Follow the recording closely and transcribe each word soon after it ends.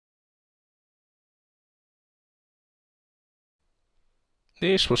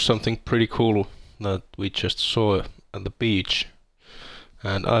this was something pretty cool that we just saw at the beach,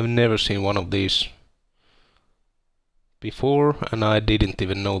 and I've never seen one of these before, and I didn't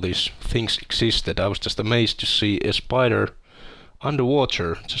even know these things existed. I was just amazed to see a spider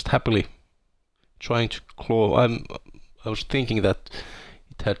underwater, just happily trying to claw. I was thinking that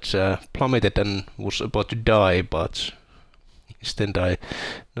it had plummeted and was about to die, but instead I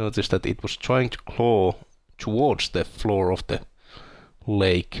noticed that it was trying to claw towards the floor of the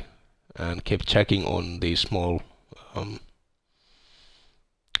lake and kept checking on these small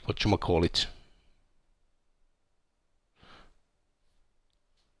whatchamacallit,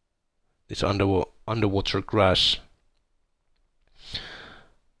 this underwater grass.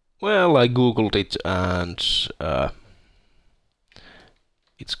 Well, I googled it, and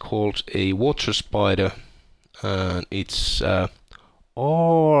it's called a water spider, and it's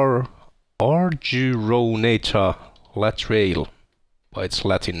Argyroneta Latreille by its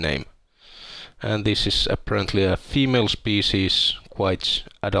Latin name. And this is apparently a female species, quite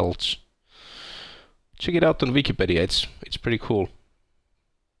adult. Check it out on Wikipedia, it's pretty cool.